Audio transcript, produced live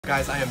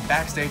Guys, I am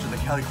backstage at the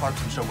Kelly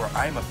Clarkson Show where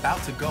I am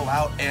about to go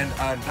out and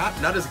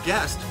not as a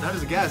guest,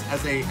 as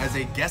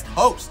a guest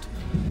host.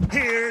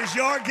 Here's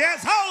your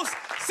guest host,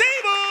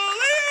 Simu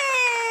Liu!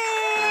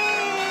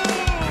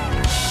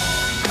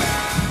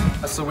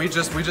 So we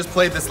just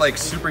played this like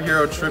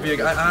superhero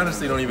trivia. I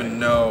honestly don't even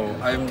know.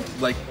 I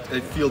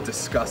feel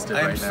disgusted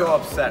right now. I'm so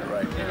upset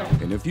right now.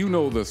 And if you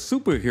know the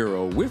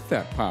superhero with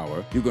that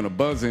power, you're gonna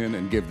buzz in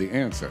and give the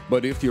answer.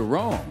 But if you're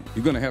wrong,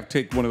 you're gonna have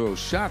to take one of those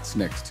shots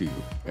next to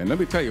you. And let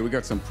me tell you, we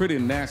got some pretty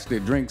nasty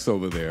drinks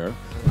over there.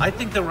 I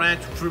think the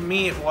ranch, for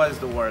me, it was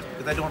the worst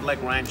because I don't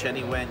like ranch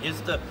anyway. And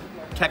just the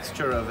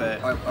texture of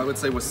it. I would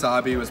say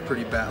wasabi was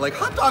pretty bad. Like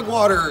hot dog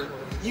water,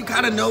 you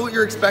kind of know what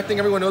you're expecting.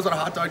 Everyone knows what a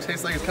hot dog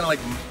tastes like. It's kind of like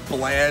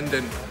bland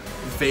and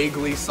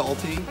vaguely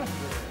salty.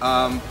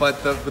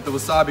 But the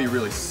wasabi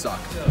really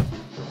sucked.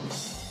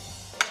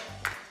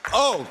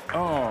 Oh,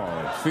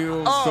 it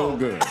feels so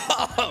good.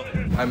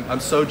 I'm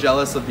so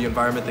jealous of the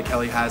environment that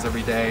Kelly has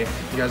every day.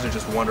 You guys are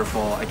just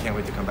wonderful. I can't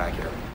wait to come back here.